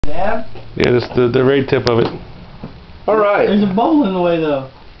dab? Yeah, just the very tip of it. Alright. There's a bubble in the way though.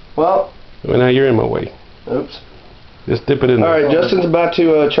 Well, now you're in my way. oops. Just dip it in there. Alright, Justin's about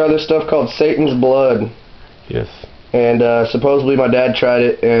to try this stuff called Satan's Blood. Yes. And supposedly my dad tried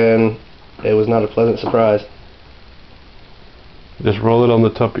it, and it was not a pleasant surprise. Just roll it on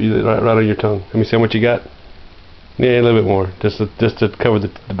the top, right on your tongue. Let me see how much you got. Yeah, a little bit more, just to cover the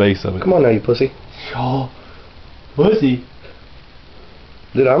base of it. Come on now, you pussy. Oh, pussy.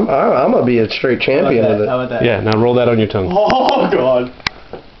 Dude, I'm gonna be a straight champion with it. How about that? Yeah, now roll that on your tongue. Oh God.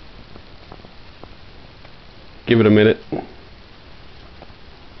 Give it a minute.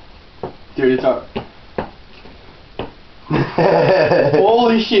 Dude, it's up.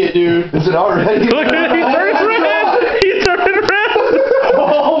 Holy shit, dude. Is it already? Look at it, he's turning red! He's turning red!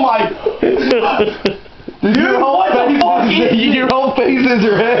 Oh my. Dude, what the fuck is this? Your whole face is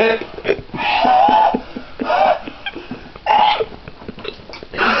red.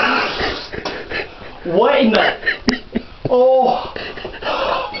 What in the? Oh.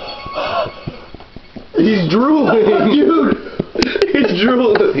 He's drooling. Dude. He's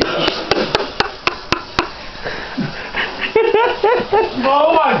drooling.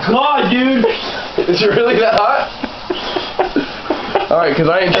 Oh my God, dude. Is it really that hot? Alright, because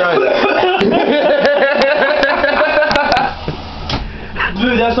I ain't trying that.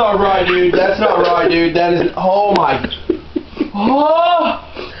 Dude, that's not right, dude. That's not right, dude. That is. Oh my.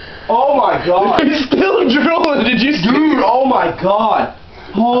 Oh my God. He's still drooling. Did you see? Dude, oh my God.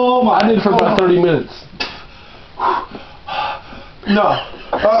 Oh my. I did it for about 30 minutes. No.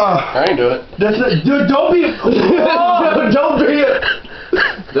 I ain't doing it. That's not, dude, don't be. Don't be it.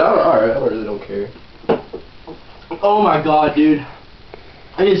 Alright, I really don't care. Oh my God, dude.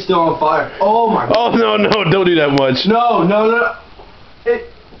 It is still on fire. Oh my God. Oh, no, don't do that much. No.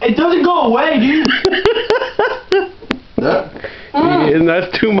 It doesn't go away, dude. Yeah. And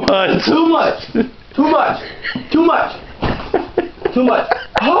that's too much. Too much. Too much. Too much. Too much.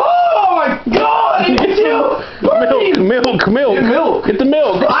 Oh my God! It's you. Milk. Get milk. Get the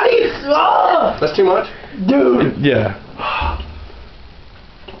milk. I need. That's too much? Dude. Yeah.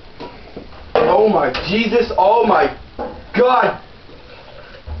 Oh my Jesus. Oh my God.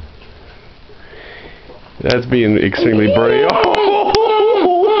 That's being extremely brave.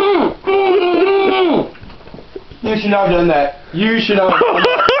 You should not have done that. You should not have done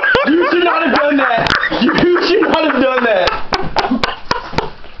that. You should not have done that. You should not have done that.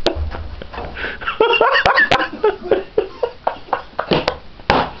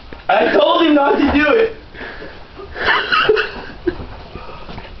 I told him not to do it.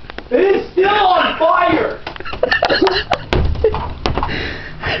 It is still on fire.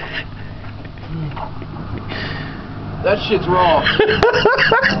 That shit's raw.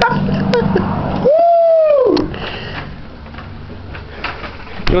 Woo!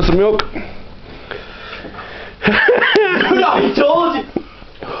 You want some milk? Dude, I told you.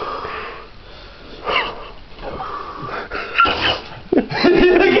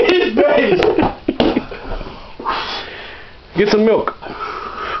 Look at his face. Get some milk.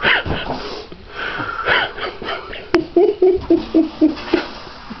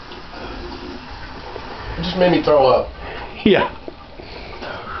 It just made me throw up. Yeah.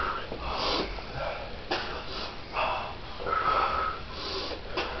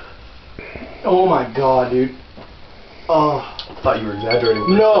 Oh my God, dude. Oh. I thought you were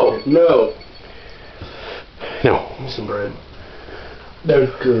exaggerating. No. No. Give me some bread. No.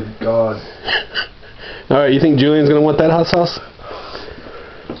 Good God. Alright, you think Julian's gonna want that hot sauce?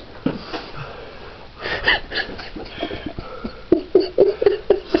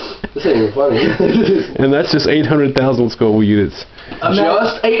 This ain't even funny. And that's just 800,000 Scoville units.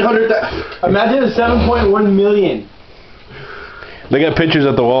 Just 800,000. Imagine the 7.1 million. They got pictures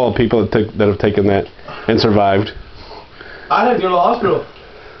at the wall of people that have taken that and survived. I'd have to go to the hospital.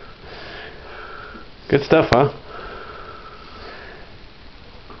 Good stuff, huh?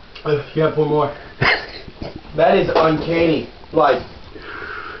 You have one more. That is uncanny. Like,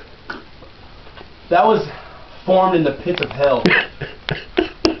 that was formed in the pits of hell.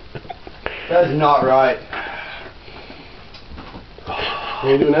 That is not right. You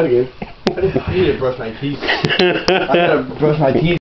ain't doing that again. I need to brush my teeth. I gotta brush my teeth.